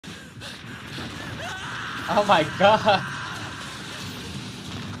Oh my god.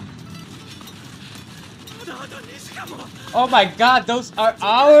 Oh my god, those are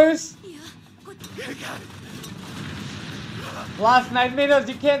ours? Last 9 minutes,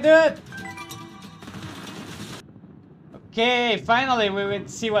 you can't do it! Okay, finally we will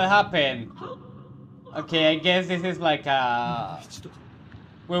see what happened. Okay, I guess this is like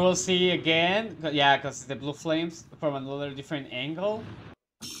we will see again. Yeah, because the blue flames from another different angle.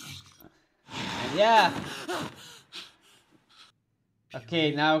 And yeah.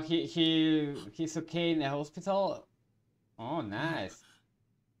 Okay, now he's okay in the hospital. Oh, nice.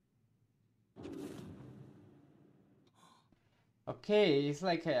 Okay, he's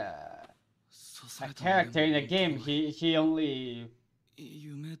like a character in a game. He only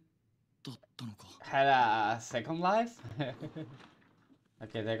had a second life.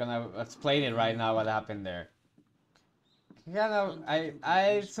 Okay, they're gonna explain it right now what happened there. Yeah, no,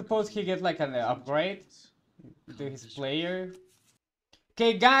 I suppose he get like an upgrade to his player.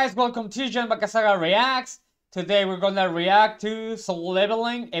 Okay, guys, welcome to John Bakasaga Reacts. Today we're gonna react to Soul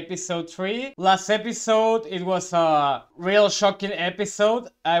Leveling Episode 3. Last episode, it was a real shocking episode.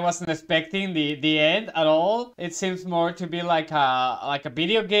 I wasn't expecting the end at all. It seems more to be like a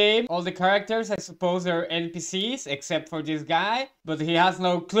video game. All the characters, I suppose, are NPCs, except for this guy. But he has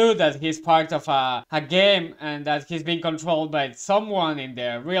no clue that he's part of a game and that he's being controlled by someone in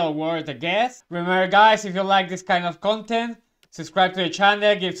the real world, I guess. Remember, guys, if you like this kind of content, subscribe to the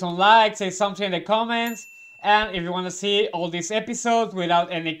channel, give some likes, say something in the comments. And if you want to see all these episodes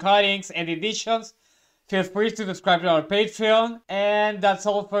without any cuttings and editions, feel free to subscribe to our Patreon. And that's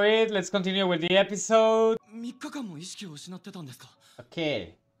all for it. Let's continue with the episode.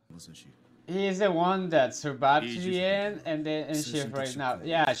 Okay. He is the one that survived to the end, and she's right now.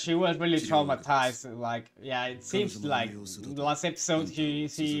 Yeah, she was really traumatized. Like, yeah, it seems like the last episode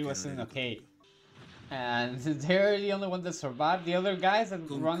she wasn't okay. And they're the only one that survived. The other guys that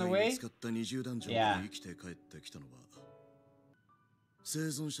run away? Yeah.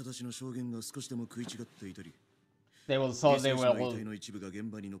 They will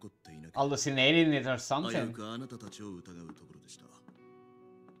hallucinating it or something.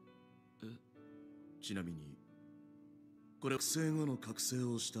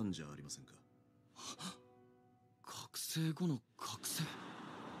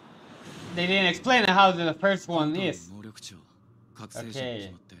 They didn't explain how the first one is. Okay.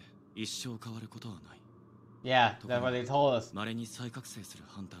 Yeah, that's what they told us.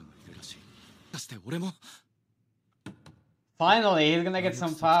 Finally, he's gonna get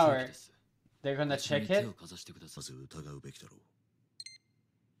some power. They're gonna check it.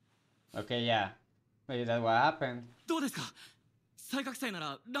 Okay, yeah. Wait, that's what happened.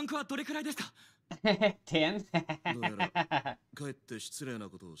 10?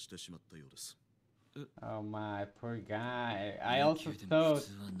 Oh my, poor guy. I also thought...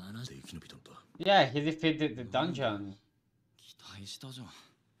 Yeah, he defeated the dungeon.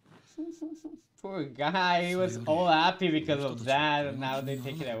 Poor guy, he was all happy because of that, and now they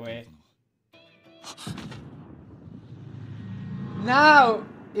take it away. Now,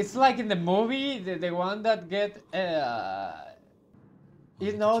 it's like in the movie, the one that get...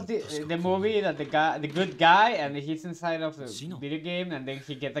 you know the movie that the good guy and he's inside of the video game and then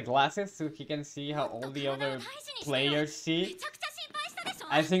he get the glasses so he can see how all the other players see.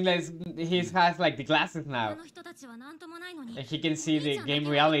 I think that he has like the glasses now and he can see the game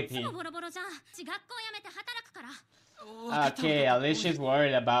reality. Okay, Alicia's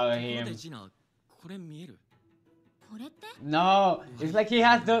worried about him. No, it's like he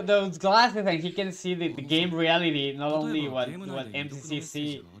has those glasses and he can see the game reality, not only what MCC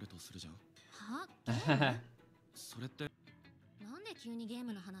see.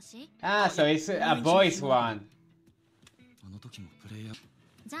 Ah, so it's a voice one.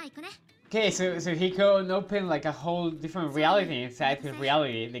 Okay, so he can open like a whole different reality inside his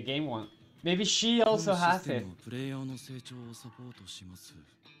reality, the game one. Maybe she also has it.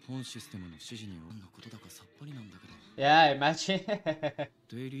 Yeah, imagine.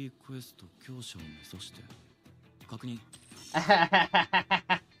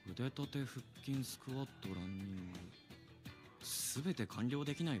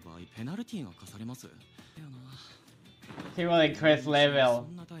 He will increase level.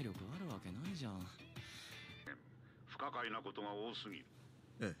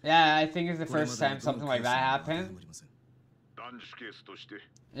 Yeah, I think it's the first time something like that happened.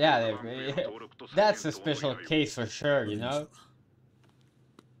 Yeah, that's a special case for sure, you know?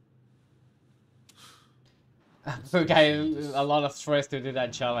 Okay, a lot of stress to do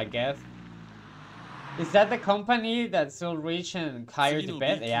that job, I guess. Is that the company that still reach and hire the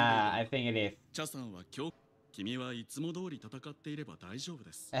bet? Yeah, I think it is.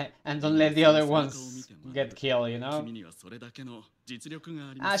 And don't let the other ones get killed, you know?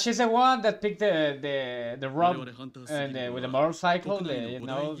 She's the one that picked the rock and with the motorcycle, you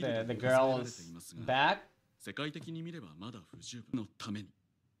know, the girl's back.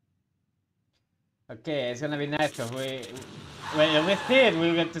 Okay, it's gonna be nice because when we see it,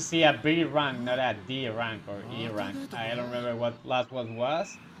 we get to see a B rank, not a D rank or E rank. I don't remember what last one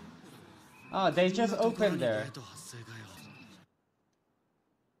was. Oh, they just opened there.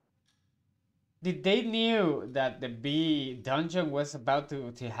 Did they knew that the B dungeon was about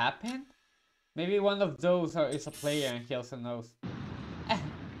to happen? Maybe one of those is a player and he also knows.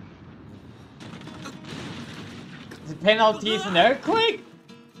 The penalty is an earthquake?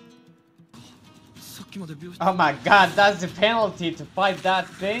 Oh my god, that's the penalty to fight that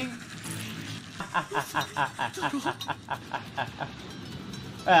thing?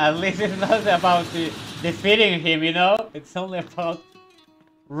 At least it's not about defeating him, you know? It's only about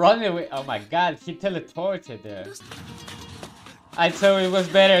running away. Oh my god, he teleported there. I thought it was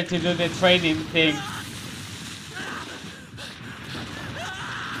better to do the training thing.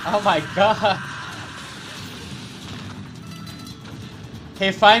 Oh my god.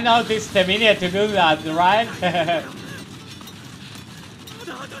 He find out this stamina to do that, right?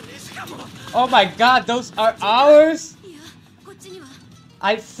 Oh my god, those are hours?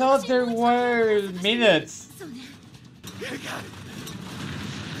 I thought there were minutes.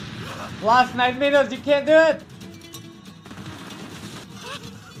 Last 9 minutes, you can't do it.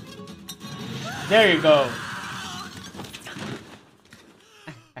 There you go.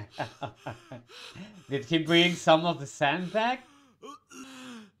 Did he bring some of the sand back?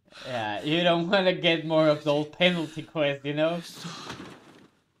 Yeah, you don't want to get more of the old penalty quest, you know?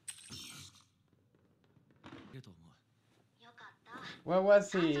 What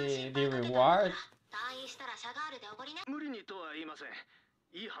was the reward?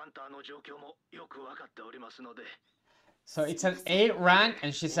 So it's an A rank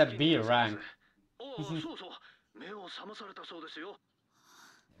and she's a B rank.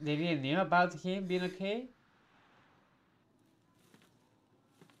 They didn't know about him being okay?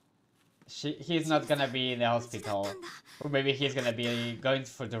 He's not gonna be in the hospital. Or maybe he's gonna be going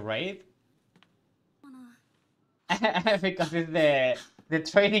for the raid? Because it's the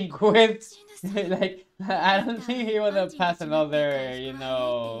training quest. Like, I don't think he wanna pass another, you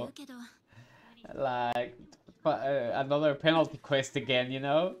know, like, another penalty quest again, you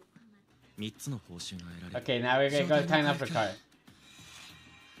know? Okay, now we're gonna go kind of the card.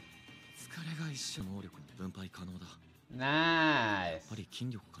 Nice.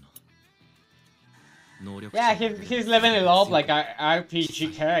 Yeah, he's leveling up like our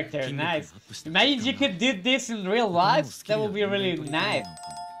RPG character. Nice. Imagine you could do this in real life. That would be really nice.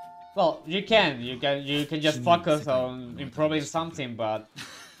 Well, you can just focus on improving something, but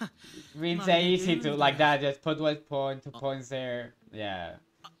it's easy to like that. Just put 1 point, 2 points there. Yeah,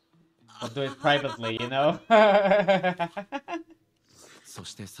 but do it privately, you know.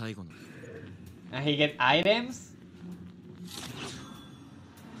 And he get items.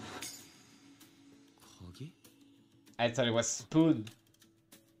 I thought it was spoon.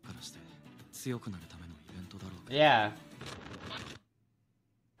 Yeah.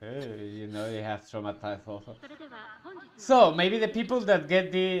 You know you have traumatized also. So maybe the people that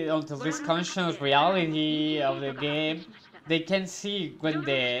get onto this conscious reality of the game, they can see when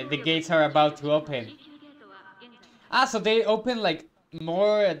the gates are about to open. Ah, so they open like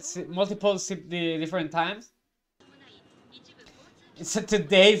more at multiple different times? It's a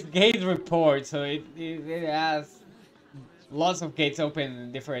today's gate report, so it has lots of gates open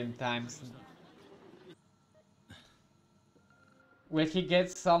in different times. Will he get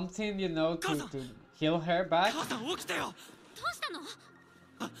something, you know, to heal her back?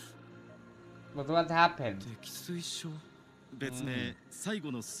 But what happened?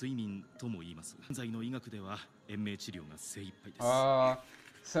 Oh,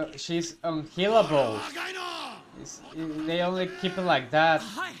 so she's unhealable. They only keep it like that.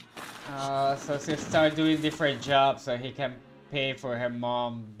 So she start doing different jobs so he can pay for her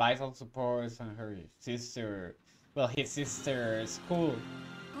mom vital supports and her sister. Well, his sister's school.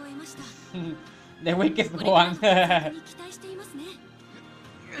 The weakest one.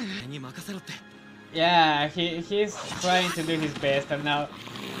 Yeah, he's trying to do his best, and now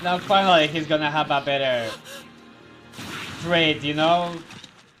finally he's gonna have a better trade, you know.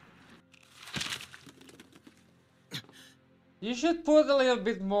 You should put a little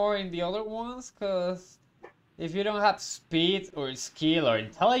bit more in the other ones, cause if you don't have speed or skill or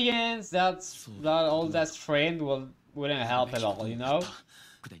intelligence, that's not all that strength wouldn't help at all, you know?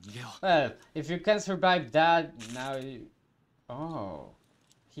 Well, if you can survive that, now you... Oh,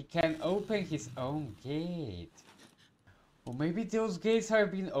 he can open his own gate. Or maybe those gates are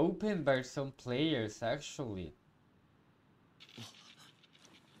being opened by some players, actually.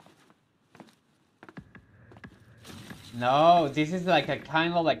 No, this is like a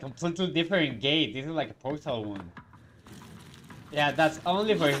kind of like completely different gate. This is like a portal one. Yeah, that's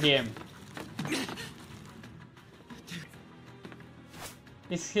only for him.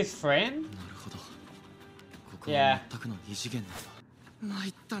 Is his friend? Yeah.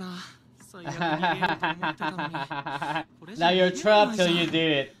 Now you're trapped till you do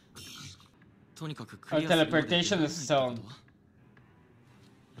it. Or teleportation stone.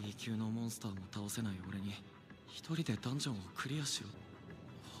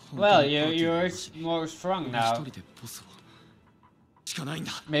 Well, you're more strong now.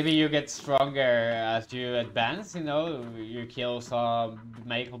 Maybe you get stronger as you advance, you know, you kill some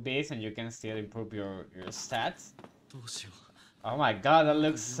magical beasts and you can still improve your stats. Oh my god, that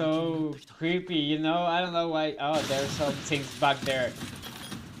looks so creepy, you know, I don't know why. Oh, there's some things back there.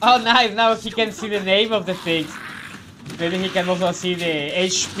 Oh nice, now he can see the name of the things. Maybe he can also see the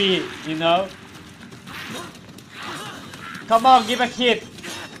HP, you know. Come on, give a hit.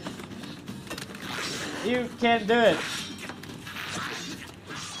 You can do it.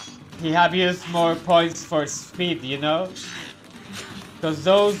 He have used more points for speed, you know? Because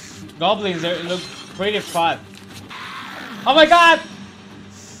those goblins look pretty fun. Oh my god!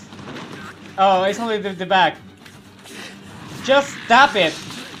 Oh, it's only the back. Just tap it.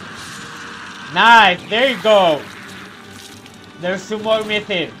 Nice, there you go. There's two more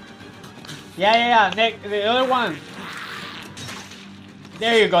missing. Yeah. Next, the other one.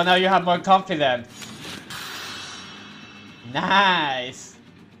 There you go, now you have more confidence. Nice.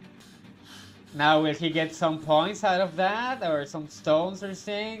 Now will he get some points out of that? Or some stones or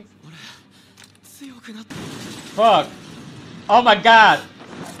things? Fuck. Oh my god.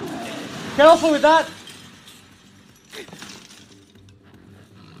 Careful with that.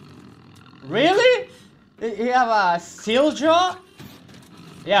 Really? You have a steel jaw?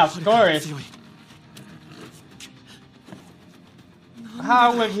 Yeah, of course.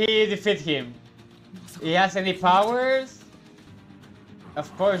 How will he defeat him? He has any powers?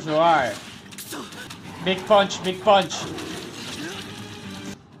 Of course you are. Big punch, big punch.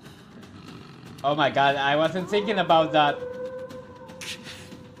 Oh my god, I wasn't thinking about that.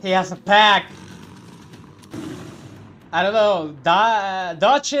 He has a pack. I don't know,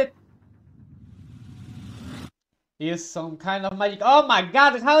 dodge it. Use some kind of magic. Oh my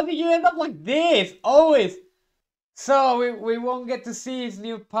god, how did you end up like this? Always. So we won't get to see his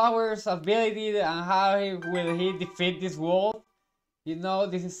new powers, ability, and how will he defeat this wolf. You know,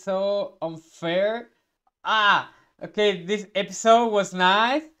 this is so unfair. Okay, this episode was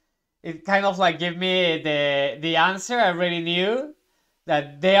nice. It kind of like gave me the answer. I already knew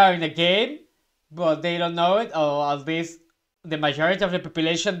that they are in the game, but they don't know it, or at least the majority of the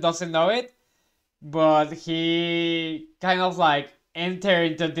population doesn't know it. But he kind of like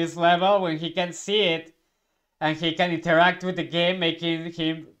entered into this level when he can see it and he can interact with the game, making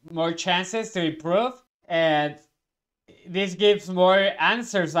him more chances to improve. And this gives more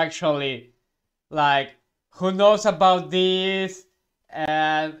answers actually, like who knows about this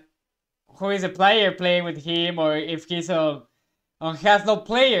and who is a player playing with him, or if he's has no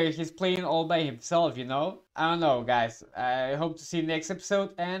player, he's playing all by himself, you know? I don't know, guys. I hope to see you next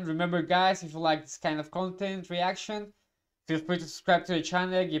episode. And remember, guys, if you like this kind of content, reaction, feel free to subscribe to the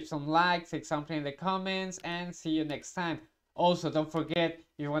channel, give some likes, say something in the comments, and see you next time. Also, don't forget, if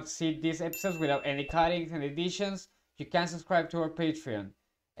you want to see these episodes without any cuttings and editions, you can subscribe to our Patreon.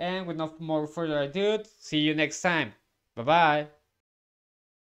 And with no more further ado, see you next time. Bye-bye.